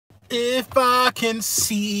If I can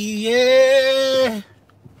see it,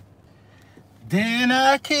 then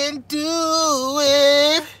I can do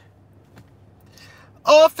it.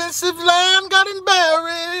 Offensive line got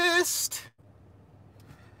embarrassed.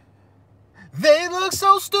 They look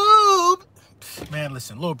so stupid. Man,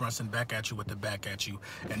 listen, Lil Brunson back at you with the back at you.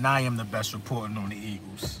 And I am the best reporting on the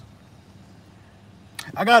Eagles.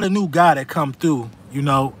 I got a new guy that come through, you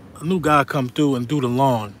know. A new guy come through and do the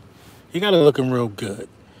lawn. He got it looking real good.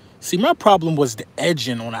 See, my problem was the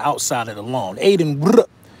edging on the outside of the lawn. Aiden,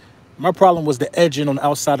 my problem was the edging on the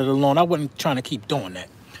outside of the lawn. I wasn't trying to keep doing that.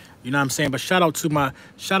 You know what I'm saying? But shout out to the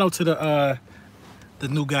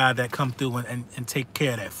new guy that come through and take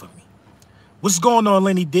care of that for me. What's going on,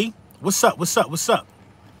 Lenny D? What's up? What's up? What's up?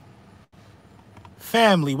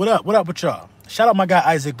 Family, what up? What up with y'all? Shout out my guy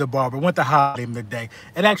Isaac the Barber. Went to hide him today.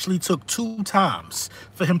 It actually took 2 times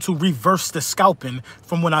for him to reverse the scalping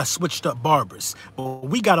from when I switched up barbers. But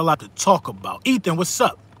we got a lot to talk about. Ethan, what's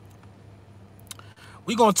up?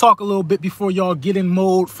 We gonna talk a little bit before y'all get in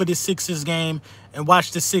mode for the Sixers game and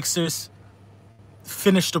watch the Sixers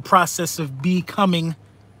finish the process of becoming,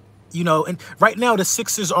 you know, and right now the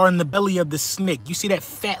Sixers are in the belly of the snake. You see that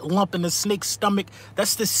fat lump in the snake's stomach?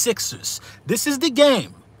 That's the Sixers. This is the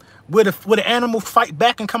game where the animal fight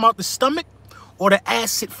back and come out the stomach, or the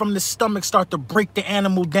acid from the stomach start to break the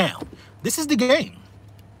animal down. This is the game.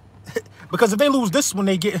 Because if they lose this one,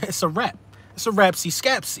 it's a wrap. It's a rapsy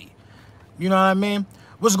scapsy. You know what I mean?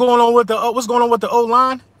 What's going on with the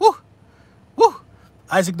O-line? Woo! Woo!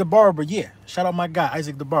 Isaac the Barber, yeah. Shout out my guy,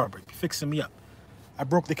 Isaac the Barber. Fixing me up. I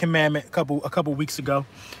broke the commandment a couple weeks ago.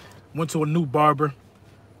 Went to a new barber.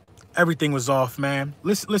 Everything was off, man.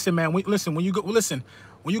 Listen, man. When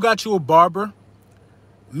you got you a barber,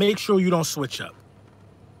 make sure you don't switch up.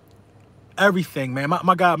 Everything, man.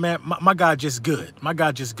 My guy, man. My guy just good. My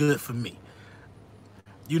guy just good for me.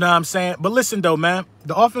 You know what I'm saying? But listen, though, man.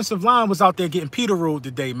 The offensive line was out there getting Peter ruled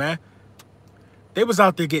today, man. They was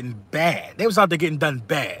out there getting bad. They was out there getting done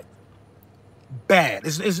bad. Bad.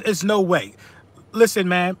 It's no way. Listen,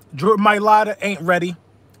 man. Drew Mailata ain't ready.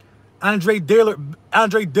 Andre Dillard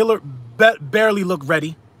barely looked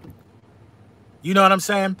ready. You know what I'm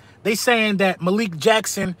saying? They saying that Malik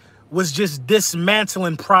Jackson was just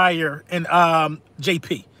dismantling Pryor and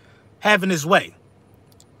JP. Having his way.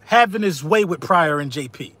 Having his way with Pryor and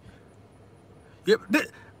JP. Yeah, this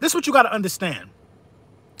is what you got to understand.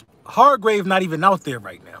 Hargrave not even out there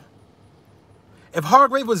right now. If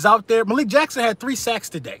Hargrave was out there, Malik Jackson had 3 sacks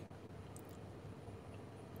today.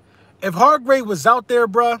 If Hargrave was out there,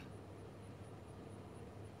 bruh,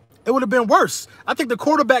 it would have been worse. I think the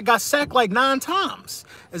quarterback got sacked like 9 times.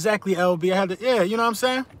 Exactly, LB. Yeah, you know what I'm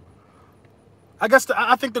saying?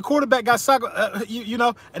 I think the quarterback got sacked, you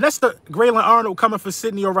know, and that's the Graylin Arnold coming for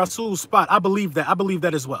Sidney or Rasul's spot. I believe that. I believe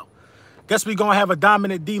that as well. Guess we're gonna have a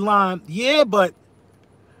dominant D line. Yeah, but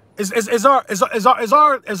is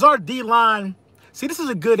our D line? See, this is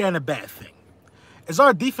a good and a bad thing. Is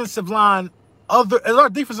our defensive line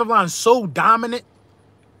so dominant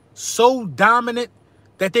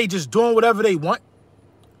that they just doing whatever they want?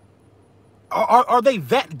 Are they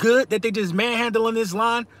that good that they just manhandling this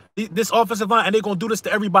line, this offensive line, and they're going to do this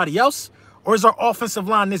to everybody else? Or is our offensive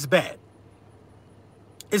line this bad?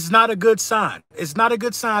 It's not a good sign. It's not a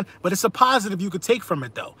good sign, but it's a positive you could take from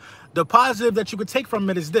it, though. The positive that you could take from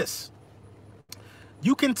it is this.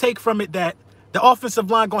 You can take from it that the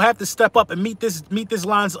offensive line going to have to step up and meet this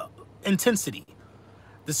line's intensity.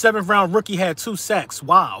 The 7th round rookie had 2 sacks.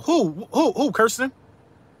 Wow. Who, Kirsten?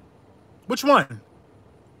 Which one?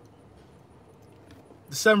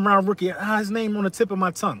 The 7th round rookie. His name on the tip of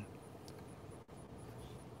my tongue.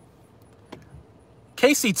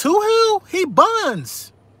 Casey Toohill? He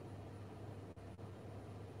buns.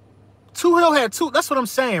 Toohill had 2. That's what I'm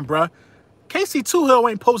saying, bruh. Casey Toohill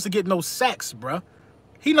ain't supposed to get no sacks, bruh.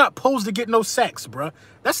 He not supposed to get no sacks, bruh.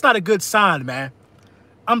 That's not a good sign, man.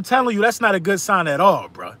 I'm telling you, that's not a good sign at all,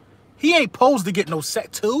 bruh. He ain't supposed to get no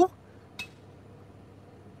sack, too.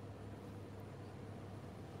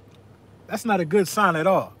 That's not a good sign at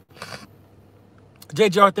all.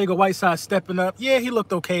 J.J. Arcega-Whiteside stepping up. Yeah, he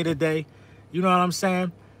looked okay today. You know what I'm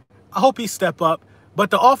saying? I hope he step up. But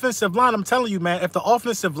the offensive line, I'm telling you, man, if the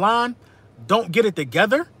offensive line don't get it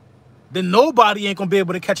together, then nobody ain't going to be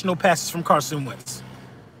able to catch no passes from Carson Wentz.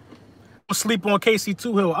 I'm sleeping on Casey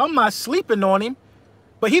Toohill. I'm not sleeping on him,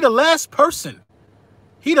 but he the last person.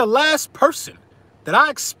 He the last person that I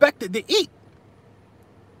expected to eat.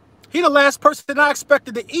 He the last person that I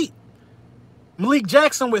expected to eat. Malik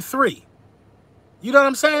Jackson with 3. You know what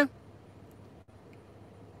I'm saying?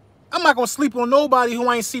 I'm not going to sleep on nobody who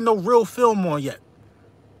ain't seen no real film on yet.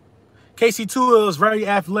 Casey Toohill is very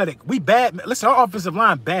athletic. We bad. Listen, our offensive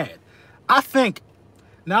line bad. I think,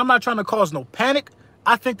 now I'm not trying to cause no panic.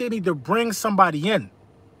 I think they need to bring somebody in.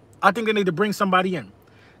 I think they need to bring somebody in.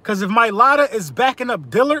 Because if Mailata is backing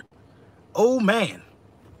up Dillard, oh, man.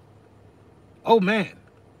 Oh, man.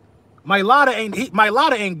 Mailata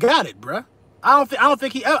ain't got it, bruh. I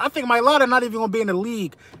think Mailata not even going to be in the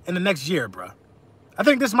league in the next year, bruh. I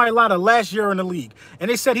think this Mailata last year in the league.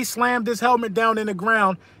 And they said he slammed his helmet down in the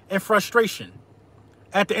ground in frustration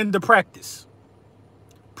at the end of practice.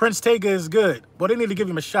 Prince Tega is good. Well, they need to give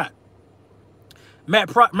him a shot. Matt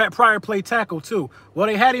Pryor played tackle, too. Well,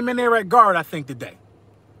 they had him in there at guard, I think, today.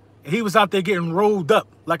 And he was out there getting rolled up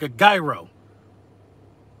like a gyro.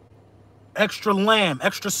 Extra lamb,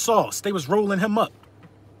 extra sauce. They was rolling him up.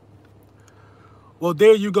 Well,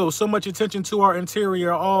 there you go. So much attention to our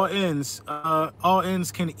interior. All ends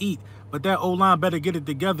can eat. But that O-line better get it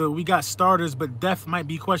together. We got starters, but depth might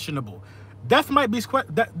be questionable. Depth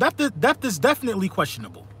is definitely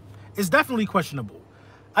questionable. It's definitely questionable.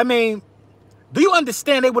 I mean, do you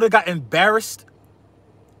understand they would have got embarrassed?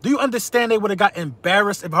 Do you understand they would have got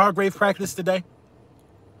embarrassed if Hargrave practiced today?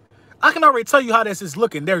 I can already tell you how this is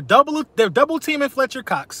looking. They're double teaming Fletcher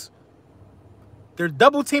Cox. They're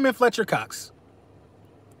double teaming Fletcher Cox.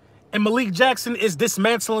 And Malik Jackson is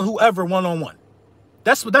dismantling whoever one-on-one.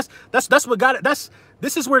 That's what got it.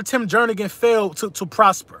 This is where Tim Jernigan failed to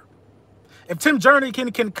prosper. If Tim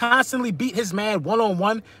Jernigan can constantly beat his man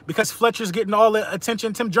one-on-one because Fletcher's getting all the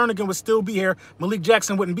attention, Tim Jernigan would still be here. Malik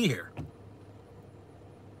Jackson wouldn't be here.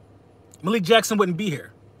 Malik Jackson wouldn't be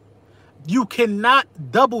here. You cannot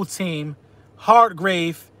double team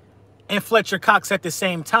Hargrave and Fletcher Cox at the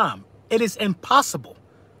same time. It is impossible.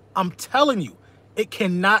 I'm telling you, it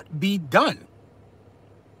cannot be done.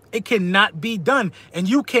 It cannot be done. And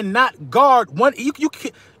you cannot guard one.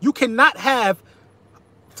 You cannot have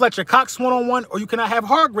Fletcher Cox one-on-one, or you cannot have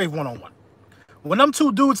Hargrave one-on-one. When them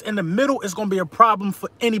two dudes in the middle, is going to be a problem for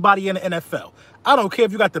anybody in the NFL. I don't care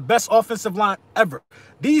if you got the best offensive line ever.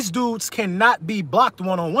 These dudes cannot be blocked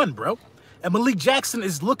one-on-one, bro. And Malik Jackson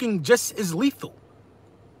is looking just as lethal.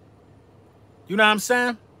 You know what I'm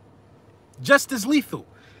saying? Just as lethal.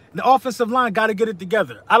 And the offensive line got to get it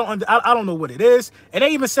together. I don't know what it is. And they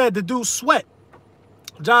even said the dude Sweat,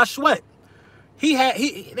 Josh Sweat,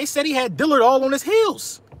 they said he had Dillard all on his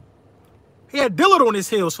heels. He had Dillard on his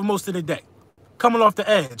heels for most of the day, coming off the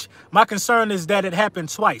edge. My concern is that it happened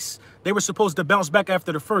twice. They were supposed to bounce back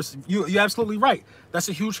after the first. You're absolutely right. That's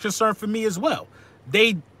a huge concern for me as well.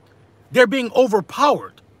 They're being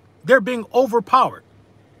overpowered. They're being overpowered.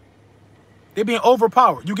 They're being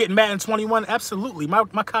overpowered. You getting Madden 21? Absolutely. My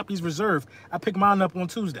copy's reserved. I pick mine up on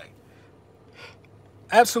Tuesday.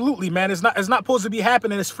 Absolutely, man. It's not supposed to be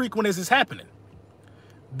happening as frequent as it's happening.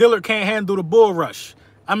 Dillard can't handle the bull rush.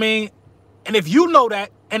 I mean, and if you know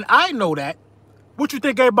that, and I know that, what you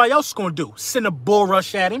think everybody else is going to do? Send a bull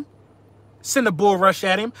rush at him? Send a bull rush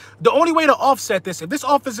at him? The only way to offset this, if this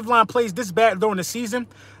offensive line plays this bad during the season,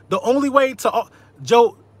 the only way to...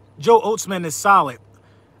 Joe Oatsman is solid.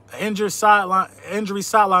 Injury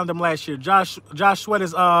sidelined him last year. Josh Sweat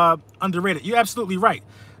is underrated. You're absolutely right.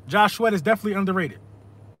 Josh Sweat is definitely underrated.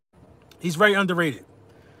 He's very underrated.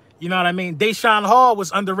 You know what I mean? Deshaun Hall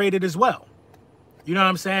was underrated as well. You know what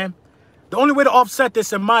I'm saying? The only way to offset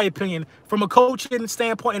this, in my opinion, from a coaching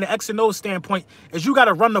standpoint and an X and O standpoint, is you got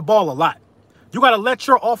to run the ball a lot. You got to let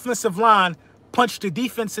your offensive line punch the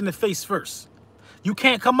defense in the face first. You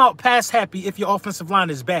can't come out pass happy if your offensive line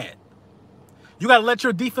is bad. You got to let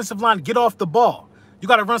your defensive line get off the ball. You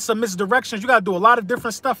got to run some misdirections. You got to do a lot of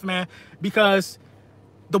different stuff, man, because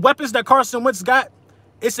the weapons that Carson Wentz got,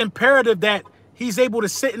 it's imperative that he's able to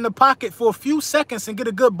sit in the pocket for a few seconds and get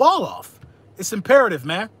a good ball off. It's imperative,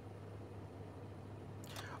 man.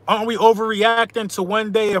 Aren't we overreacting to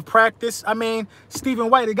one day of practice? I mean, Stephen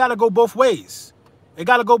White, it got to go both ways. It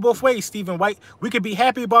got to go both ways, Stephen White. We could be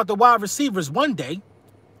happy about the wide receivers one day.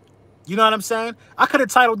 You know what I'm saying? I could have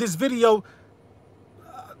titled this video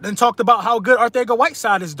and talked about how good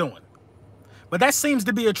Arcega-Whiteside is doing. But that seems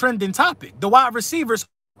to be a trending topic. The wide receivers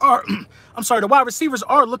are, the wide receivers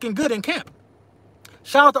are looking good in camp.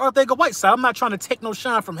 Shout out to Arcega-Whiteside. I'm not trying to take no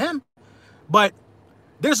shine from him, but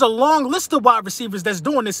there's a long list of wide receivers that's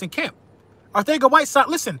doing this in camp. Arcega-Whiteside,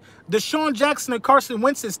 listen, Deshaun Jackson and Carson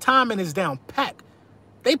Wentz's timing is down pat.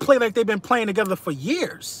 They play like they've been playing together for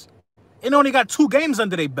years and only got 2 games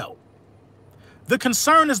under their belt. The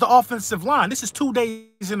concern is the offensive line. This is 2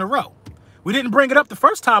 days in a row. We didn't bring it up the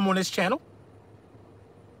first time on this channel.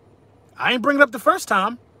 I ain't bring it up the first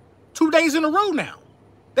time. 2 days in a row now.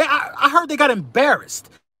 I heard they got embarrassed.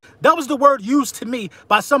 That was the word used to me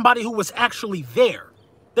by somebody who was actually there.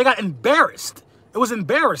 They got embarrassed. It was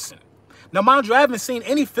embarrassing. Now, mind you, I haven't seen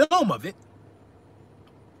any film of it.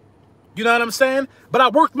 You know what I'm saying? But I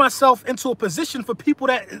worked myself into a position for people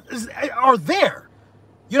that are there.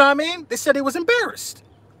 You know what I mean? They said they was embarrassed.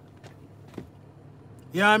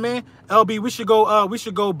 You know what I mean? LB, we should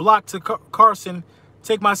go block to Carson.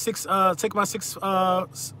 Take my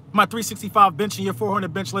 365 bench and your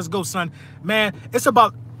 400 bench. Let's go, son. Man, it's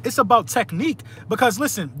about technique. Because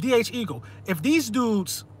listen, DH Eagle, if these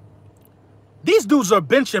dudes are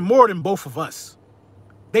benching more than both of us.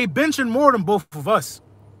 They benching more than both of us.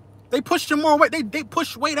 They pushing more weight. They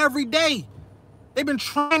push weight every day. They've been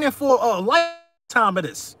training for a lifetime of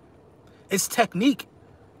this. It's technique.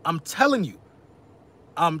 I'm telling you,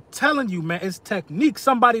 man, it's technique.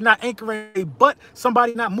 Somebody not anchoring their butt,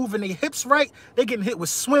 somebody not moving their hips right. They getting hit with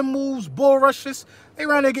swim moves, bull rushes. They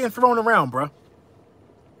around there getting thrown around, bro.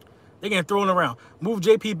 They getting thrown around. Move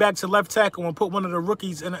JP back to left tackle and put one of the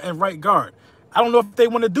rookies in right guard. I don't know if they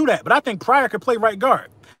want to do that, but I think Pryor could play right guard.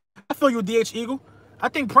 I feel you, DH Eagle. I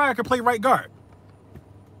think Pryor could play right guard.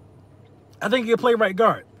 I think he could play right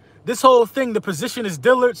guard. This whole thing, the position is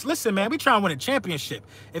Dillard's. Listen, man, we trying to win a championship.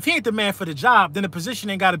 If he ain't the man for the job, then the position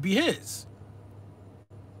ain't got to be his.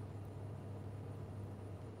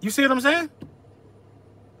 You see what I'm saying?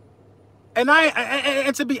 And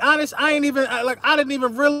to be honest, I didn't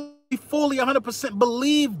even really fully 100%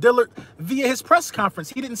 believe Dillard via his press conference.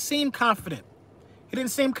 He didn't seem confident. He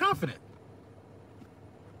didn't seem confident.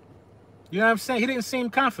 You know what I'm saying? He didn't seem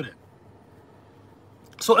confident.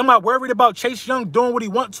 So am I worried about Chase Young doing what he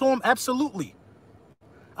wants to him? Absolutely.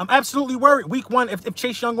 I'm absolutely worried week one if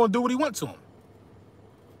Chase Young going to do what he wants to him.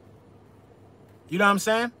 You know what I'm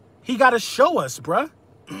saying? He got to show us, bruh.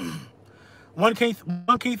 One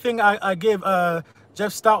key thing I give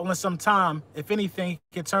Jeff Stoutland some time, if anything, he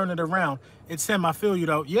can turn it around. It's him. I feel you,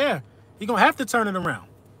 though. Yeah, he's going to have to turn it around.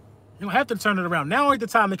 You're going to have to turn it around. Now ain't the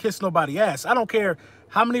time to kiss nobody's ass. I don't care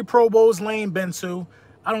how many Pro Bowls Lane been to.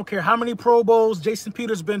 I don't care how many Pro Bowls Jason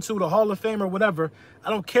Peters been to, the Hall of Fame or whatever. I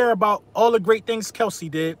don't care about all the great things Kelsey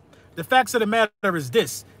did. The facts of the matter is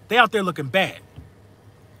this. They out there looking bad.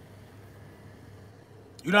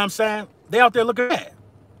 You know what I'm saying? They out there looking bad.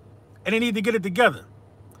 And they need to get it together.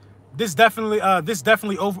 This definitely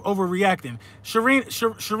overreacting.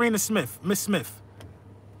 Sharina Smith, Miss Smith.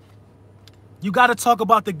 You got to talk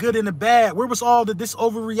about the good and the bad. Where was all this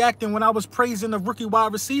overreacting when I was praising the rookie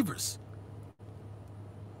wide receivers?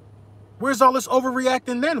 Where's all this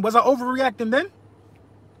overreacting then? Was I overreacting then?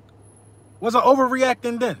 Was I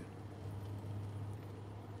overreacting then?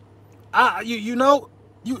 I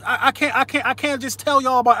can't just tell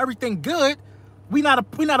y'all about everything good. We not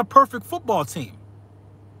a perfect football team.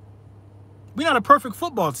 We're not a perfect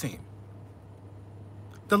football team.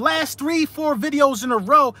 The last 3-4 videos in a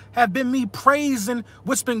row have been me praising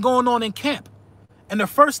what's been going on in camp. And the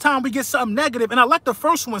first time we get something negative, and I let the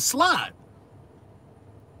first one slide.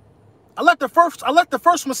 I let the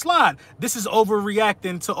first one slide. This is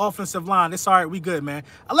overreacting to offensive line. It's all right, we good, man.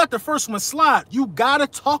 I let the first one slide. You gotta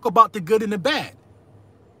talk about the good and the bad.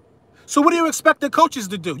 So what do you expect the coaches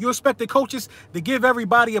to do? You expect the coaches to give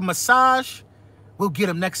everybody a massage? We'll get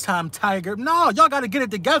them next time, Tiger. No, y'all got to get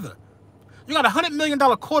it together. You got a $100 million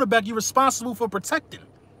quarterback you're responsible for protecting.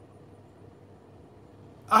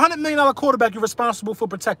 A $100 million quarterback you're responsible for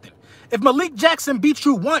protecting. If Malik Jackson beat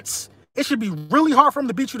you once, it should be really hard for him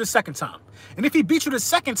to beat you the second time. And if he beat you the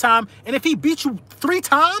second time, and if he beat you 3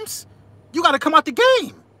 times, you got to come out the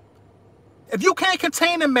game. If you can't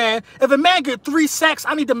contain a man, if a man get 3 sacks,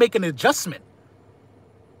 I need to make an adjustment.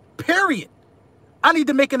 Period. I need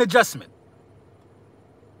to make an adjustment.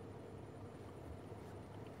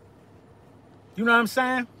 You know what I'm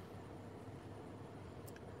saying?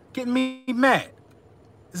 Getting me mad.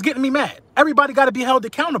 It's getting me mad. Everybody got to be held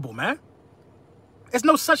accountable, man. There's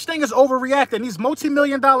no such thing as overreacting. These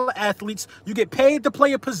multi-million-dollar athletes, you get paid to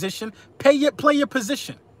play a position, play your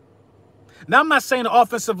position. Now, I'm not saying the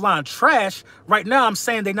offensive line trash. Right now, I'm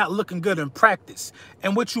saying they're not looking good in practice.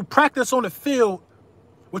 And what you practice on the field,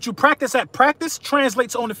 what you practice at practice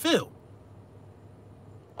translates on the field.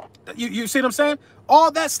 You see what I'm saying?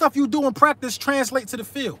 All that stuff you do in practice translates to the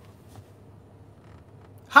field.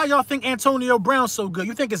 How y'all think Antonio Brown's so good?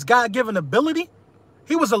 You think it's God-given ability?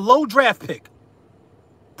 He was a low draft pick.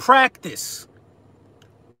 Practice.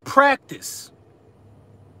 Practice.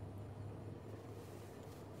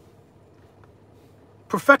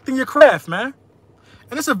 Perfecting your craft, man.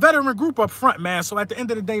 And it's a veteran group up front, man. So at the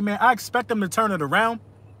end of the day, man, I expect them to turn it around.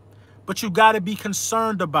 But you got to be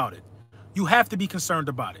concerned about it. You have to be concerned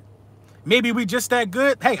about it. Maybe we just that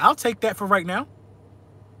good. Hey, I'll take that for right now.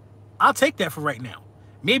 I'll take that for right now.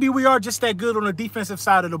 Maybe we are just that good on the defensive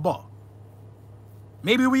side of the ball.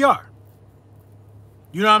 Maybe we are.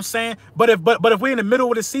 You know what I'm saying? But if we're in the middle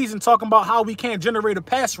of the season talking about how we can't generate a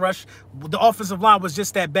pass rush, the offensive line was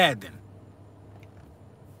just that bad then.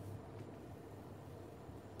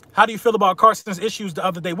 How do you feel about Carson's issues the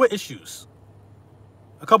other day? What issues?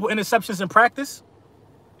 A couple interceptions in practice?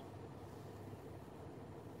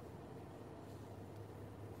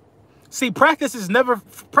 See, practice is never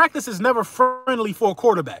friendly for a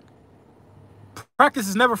quarterback. Practice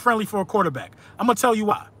is never friendly for a quarterback. I'm going to tell you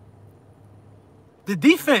why. The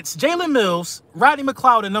defense, Jalen Mills, Rodney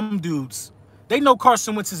McLeod, and them dudes, they know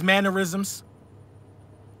Carson Wentz's mannerisms.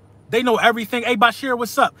 They know everything. Hey, Bashir,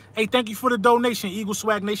 what's up? Hey, thank you for the donation, Eagle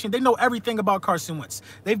Swag Nation. They know everything about Carson Wentz.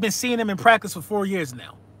 They've been seeing him in practice for 4 years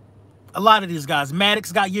now. A lot of these guys.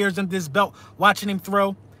 Maddox got years under his belt watching him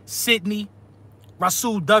throw. Sidney,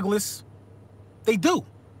 Rasul Douglas. They do.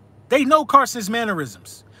 They know Carson's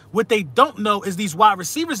mannerisms. What they don't know is these wide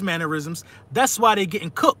receivers' mannerisms. That's why they're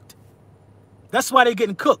getting cooked. That's why they're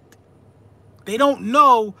getting cooked. They don't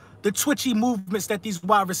know the twitchy movements that these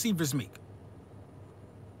wide receivers make.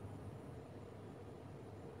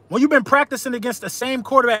 When you've been practicing against the same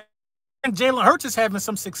quarterback, and Jalen Hurts is having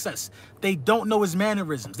some success, they don't know his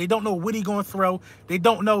mannerisms. They don't know what he's going to throw. They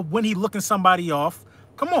don't know when he's looking somebody off.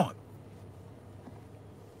 Come on.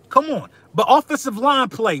 Come on. But offensive line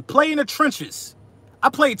play in the trenches. I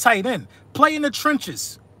play tight end. Play in the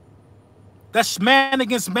trenches. That's man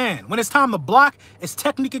against man. When it's time to block, it's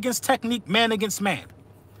technique against technique, man against man.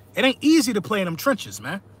 It ain't easy to play in them trenches,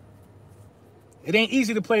 man. It ain't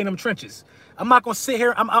easy to play in them trenches. I'm not gonna sit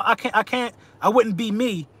here. I wouldn't be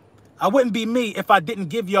me. I wouldn't be me if I didn't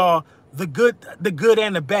give y'all the good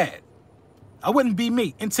and the bad. I wouldn't be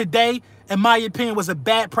me. And today, in my opinion, was a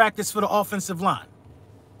bad practice for the offensive line.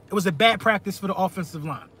 It was a bad practice for the offensive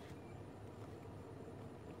line.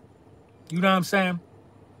 You know what I'm saying?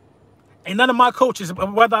 And none of my coaches,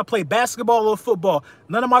 whether I play basketball or football,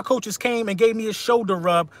 none of my coaches came and gave me a shoulder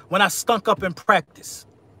rub when I stunk up in practice.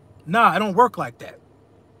 Nah, it don't work like that.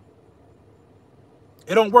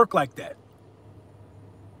 It don't work like that.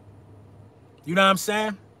 You know what I'm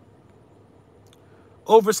saying?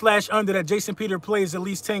 Over/under that Jason Peters plays at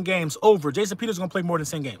least 10 games. Over. Jason Peters is going to play more than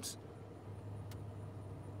 10 games.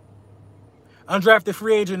 Undrafted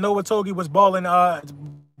free agent Noah Togi was balling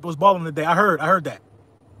today. I heard that.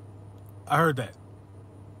 I heard that.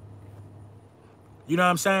 You know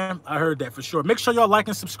what I'm saying? I heard that for sure. Make sure y'all like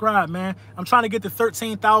and subscribe, man. I'm trying to get to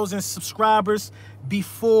 13,000 subscribers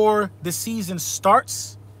before the season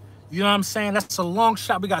starts. You know what I'm saying? That's a long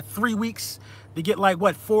shot. We got 3 weeks to get like,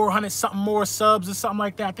 what, 400-something more subs or something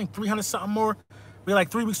like that. I think 300-something more. We like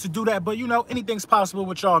 3 weeks to do that. But, you know, anything's possible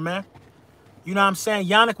with y'all, man. You know what I'm saying?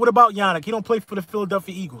 Yannick, what about Yannick? He don't play for the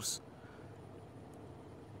Philadelphia Eagles.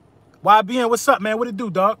 YBN, what's up, man? What it do,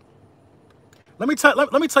 dog? Let me tell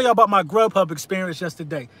y'all about my Grubhub experience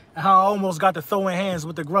yesterday and how I almost got to throwing hands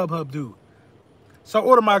with the Grubhub dude. So I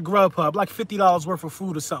order my Grubhub, like $50 worth of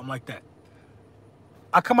food or something like that.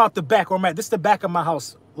 I come out the back, or this is the back of my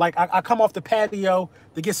house. Like, I come off the patio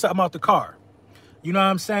to get something out the car. You know what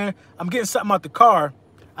I'm saying? I'm getting something out the car.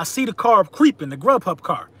 I see the car creeping, the Grubhub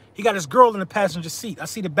car. He got his girl in the passenger seat. I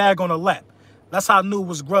see the bag on her lap. That's how I knew it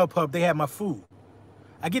was Grubhub. They had my food.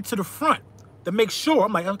 I get to the front to make sure.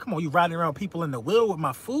 I'm like, oh, come on, you riding around people in the wheel with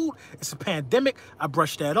my food? It's a pandemic. I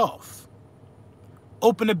brushed that off.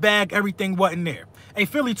 Open the bag. Everything wasn't there. Hey,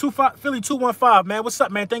 Philly 215, man. What's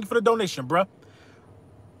up, man? Thank you for the donation, bro.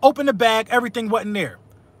 Open the bag. Everything wasn't there.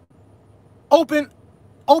 Open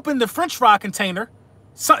the French fry container.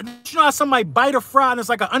 So, you know how somebody bite a fry and it's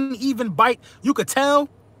like an uneven bite? You could tell.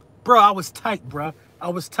 Bro, I was tight, bro. I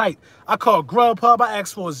was tight. I called Grubhub. I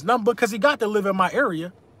asked for his number because he got to live in my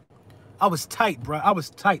area. I was tight, bro. I was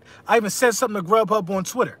tight. I even said something to Grubhub on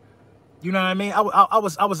Twitter. You know what I mean? I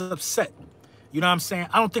was upset. You know what I'm saying?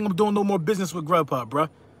 I don't think I'm doing no more business with Grubhub, bro.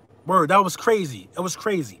 Word, that was crazy. It was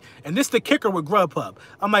crazy. And this the kicker with Grubhub.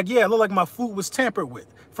 I'm like, yeah, it looked like my food was tampered with.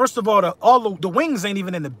 First of all, the wings ain't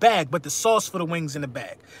even in the bag, but the sauce for the wings in the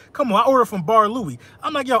bag. Come on, I ordered from Bar Louie.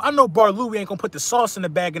 I'm like, yo, I know Bar Louie ain't gonna put the sauce in the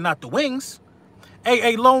bag and not the wings.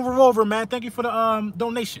 Hey, Lone Revolver, man, thank you for the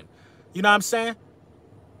donation. You know what I'm saying?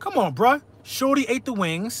 Come on, bruh. Shorty ate the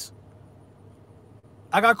wings.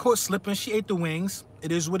 I got caught slipping. She ate the wings.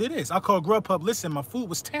 It is what it is. I called Grubhub. Listen, my food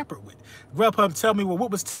was tampered with. Grubhub tell me, well, what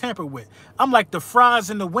was tampered with? I'm like, the fries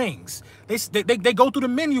and the wings. They go through the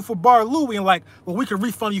menu for Bar Louie and like, well, we can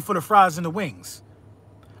refund you for the fries and the wings.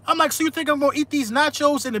 I'm like, so you think I'm going to eat these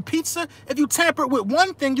nachos and the pizza? If you tampered with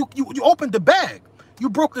one thing, you opened the bag. You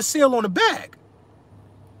broke the seal on the bag.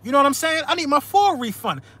 You know what I'm saying? I need my full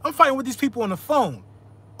refund. I'm fighting with these people on the phone.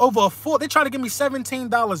 over a four. They try to give me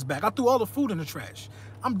 $17 back. I threw all the food in the trash.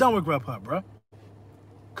 I'm done with Grubhub, bro.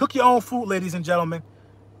 Cook your own food, ladies and gentlemen.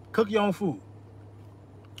 Cook your own food.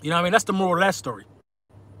 You know what I mean? That's the moral of that story.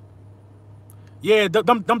 Yeah,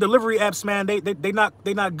 them delivery apps, man, they not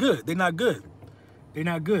good. They not good. They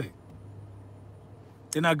not good.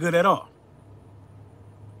 They're not good at all.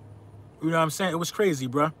 You know what I'm saying? It was crazy,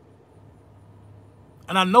 bro.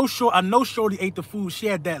 And I know Shorty ate the food. She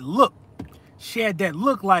had that look. She had that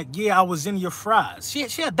look like, yeah, I was in your fries.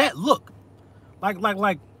 She had that look. Like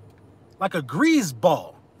a grease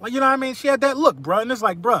ball. Like, you know what I mean? She had that look, bro. And it's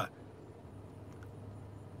like, bro.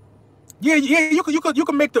 Yeah, you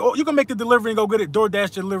can make the delivery and go get it.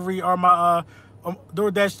 DoorDash delivery or my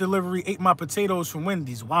DoorDash delivery ate my potatoes from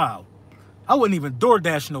Wendy's. Wow. I wouldn't even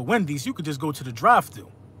DoorDash no Wendy's. You could just go to the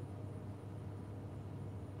drive-thru.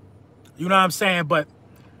 You know what I'm saying? But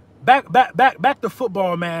back to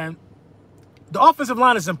football, man. The offensive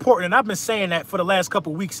line is important, and I've been saying that for the last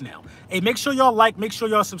couple weeks now. Hey, make sure y'all like, make sure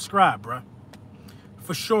y'all subscribe, bro.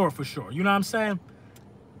 For sure. You know what I'm saying?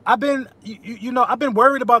 I've been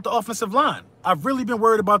worried about the offensive line. I've really been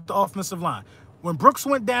worried about the offensive line. When Brooks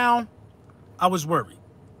went down, I was worried.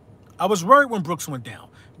 I was worried when Brooks went down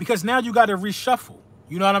because now you got to reshuffle.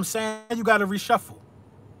 You know what I'm saying? You got to reshuffle.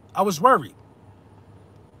 I was worried.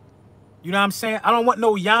 You know what I'm saying? I don't want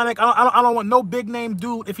no Yannick. I don't want no big name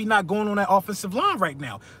dude if he's not going on that offensive line right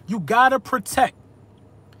now. You got to protect.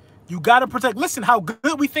 You got to protect. Listen, how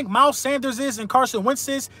good we think Miles Sanders is and Carson Wentz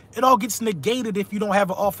is, it all gets negated if you don't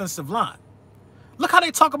have an offensive line. Look how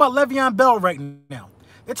they talk about Le'Veon Bell right now.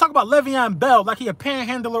 They talk about Le'Veon Bell like he a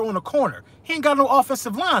panhandler on the corner. He ain't got no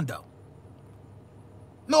offensive line, though.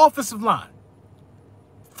 No offensive line.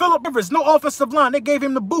 Phillip Rivers, no offensive line. They gave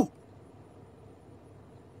him the boot.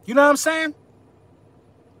 You know what I'm saying?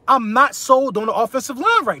 I'm not sold on the offensive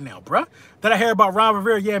line right now, bruh. That I hear about Ron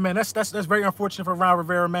Rivera. Yeah, man, that's very unfortunate for Ron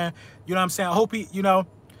Rivera, man. You know what I'm saying? I hope he, you know.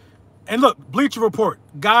 And look, Bleacher Report.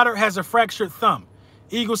 Goddard has a fractured thumb.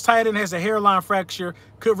 Eagles tight end has a hairline fracture.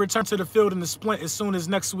 Could return to the field in the splint as soon as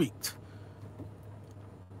next week.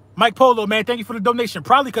 Mike Polo, man, thank you for the donation.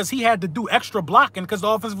 Probably because he had to do extra blocking because the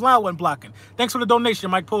offensive line wasn't blocking. Thanks for the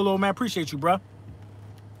donation, Mike Polo, man. Appreciate you, bruh.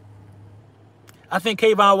 I think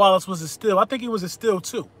Kayvon Wallace was a steal. I think he was a steal,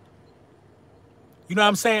 too. You know what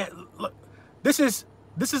I'm saying? Look, this is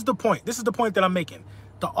the point. This is the point that I'm making.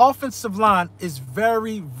 The offensive line is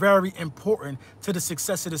very, very important to the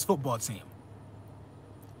success of this football team.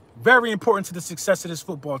 Very important to the success of this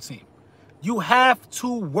football team. You have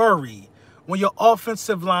to worry when your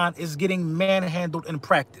offensive line is getting manhandled in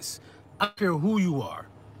practice. I don't care who you are.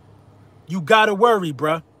 You got to worry,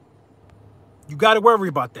 bruh. You got to worry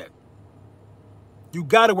about that. You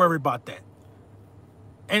got to worry about that.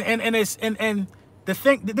 And the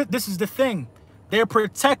thing, this is the thing. They're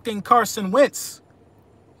protecting Carson Wentz.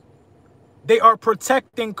 They are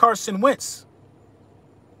protecting Carson Wentz.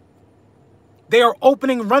 They are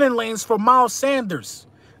opening running lanes for Miles Sanders.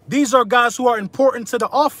 These are guys who are important to the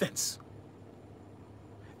offense.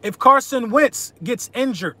 If Carson Wentz gets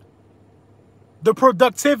injured, the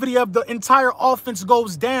productivity of the entire offense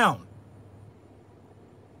goes down.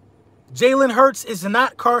 Jalen Hurts is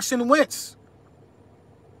not Carson Wentz.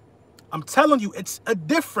 I'm telling you, it's a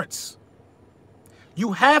difference.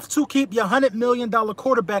 You have to keep your $100 million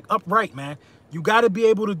quarterback upright, man. You got to be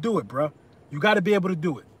able to do it, bro. You got to be able to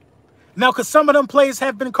do it. Now, because some of them plays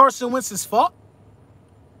have been Carson Wentz's fault,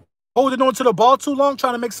 holding on to the ball too long,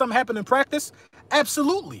 trying to make something happen in practice,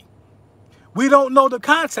 absolutely. We don't know the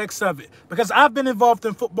context of it because I've been involved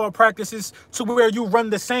in football practices to where you run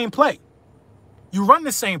the same play. You run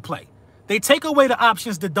the same play. They take away the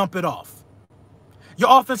options to dump it off.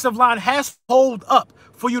 Your offensive line has to hold up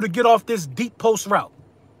for you to get off this deep post route.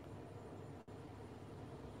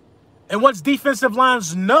 And once defensive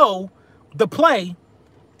lines know the play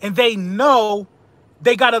and they know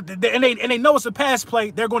they gotta and they know it's a pass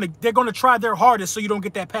play, they're gonna try their hardest so you don't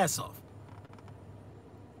get that pass off.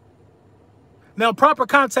 Now, proper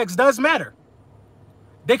context does matter.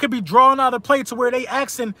 They could be drawing out a play to where they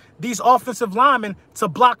asking these offensive linemen to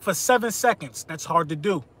block for 7 seconds. That's hard to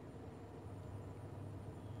do.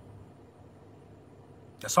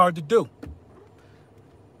 That's hard to do.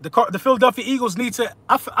 The Philadelphia Eagles need to.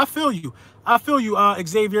 I feel you. I feel you,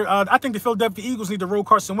 Xavier. I think the Philadelphia Eagles need to roll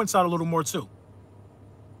Carson Wentz out a little more too.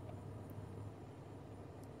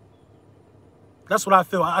 That's what I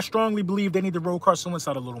feel. I strongly believe they need to roll Carson Wentz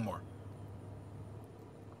out a little more.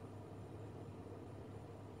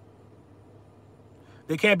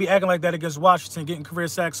 They can't be acting like that against Washington, getting career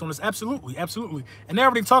sacks on us. Absolutely, absolutely. And they're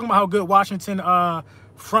already talking about how good Washington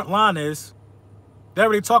front line is. They're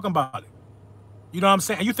already talking about it. You know what I'm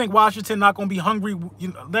saying? And you think Washington not going to be hungry? You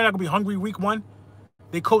know, they're not going to be hungry week 1.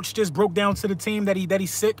 The coach just broke down to the team that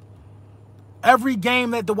he's sick. Every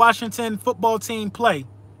game that the Washington football team play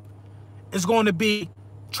is going to be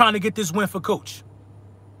trying to get this win for coach.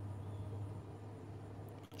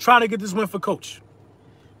 Trying to get this win for coach.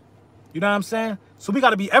 You know what I'm saying? So we got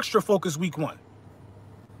to be extra focused week 1.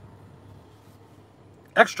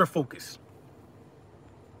 Extra focused.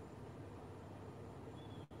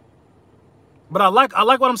 But I like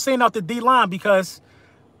what I'm saying out the D-line because,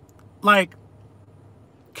 like,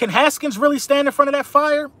 can Haskins really stand in front of that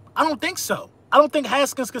fire? I don't think so. I don't think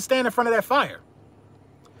Haskins can stand in front of that fire.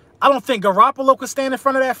 I don't think Garoppolo can stand in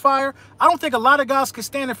front of that fire. I don't think a lot of guys can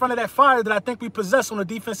stand in front of that fire that I think we possess on the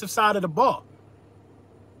defensive side of the ball.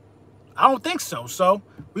 I don't think so. So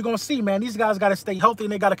we're going to see, man. These guys got to stay healthy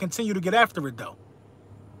and they got to continue to get after it, though.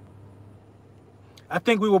 I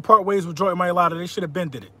think we will part ways with Jordan Mailata. They should have been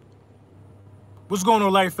did it. What's going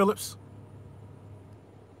on, Larry Phillips?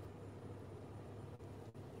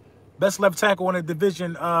 Best left tackle in the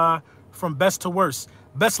division from best to worst.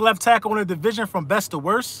 Best left tackle in the division from best to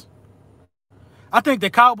worst. I think the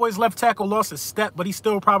Cowboys left tackle lost a step, but he's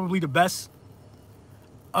still probably the best.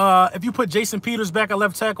 If you put Jason Peters back at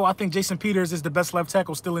left tackle, I think Jason Peters is the best left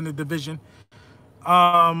tackle still in the division.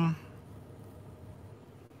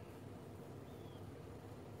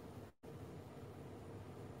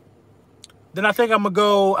 Then I think I'm gonna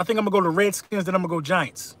go to Redskins, then I'm gonna go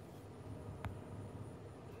Giants.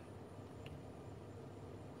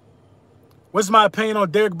 What's my opinion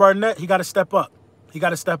on Derek Barnett? He got to step up. He got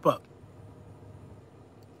to step up.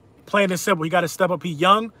 Plain and simple. He got to step up. He's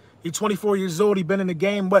young. He's 24 years old. He's been in the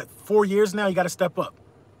game, what, 4 years now? He got to step up.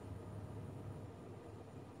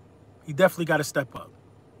 He definitely got to step up.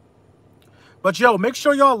 But, yo, make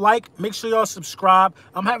sure y'all like. Make sure y'all subscribe.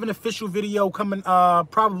 I'm having an official video coming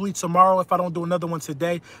probably tomorrow if I don't do another one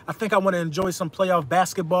today. I think I want to enjoy some playoff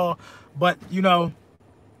basketball. But, you know,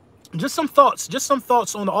 just some thoughts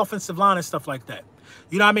on the offensive line and stuff like that.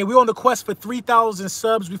 You know what I mean? We're on the quest for 3,000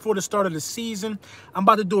 subs before the start of the season. I'm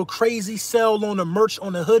about to do a crazy sale on the merch,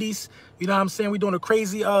 on the hoodies. You know what I'm saying? We're doing a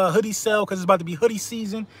crazy hoodie sale because it's about to be hoodie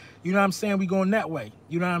season. You know what I'm saying? We going that way.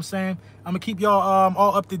 You know what I'm saying? I'm going to keep y'all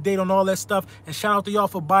all up to date on all that stuff. And shout out to y'all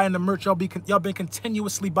for buying the merch. Y'all been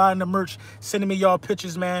continuously buying the merch, sending me y'all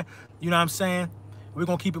pictures, man. You know what I'm saying? We're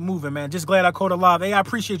going to keep it moving, man. Just glad I caught a live. Hey, I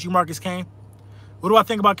appreciate you, Marcus Kane. What do I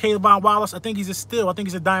think about Kayvon Wallace? I think he's a steal. I think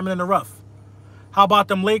he's a diamond in the rough. How about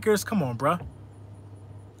them Lakers? Come on, bruh.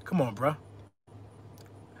 Come on, bruh.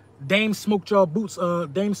 Dame smoked y'all boots.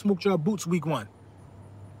 Dame smoked y'all boots week 1.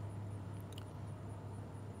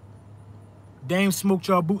 Dame smoked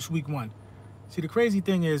y'all boots week 1. See, the crazy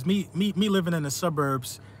thing is, me living in the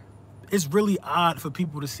suburbs, it's really odd for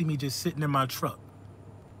people to see me just sitting in my truck.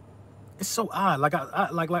 It's so odd. Like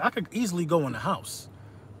I could easily go in the house,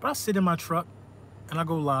 but I sit in my truck and I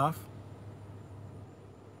go live.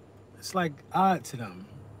 It's like odd to them.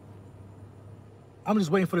 I'm just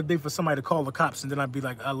waiting for the day for somebody to call the cops, and then I'd be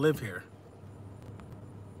like, I live here.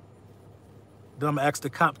 Then I'm gonna ask the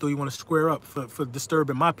cop, do you want to square up for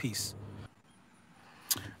disturbing my peace?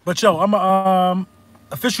 But yo, I'm a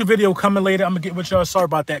official video coming later. I'm gonna get with y'all. Sorry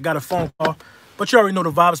about that. Got a phone call. But you already know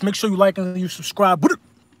the vibes. Make sure you like and you subscribe.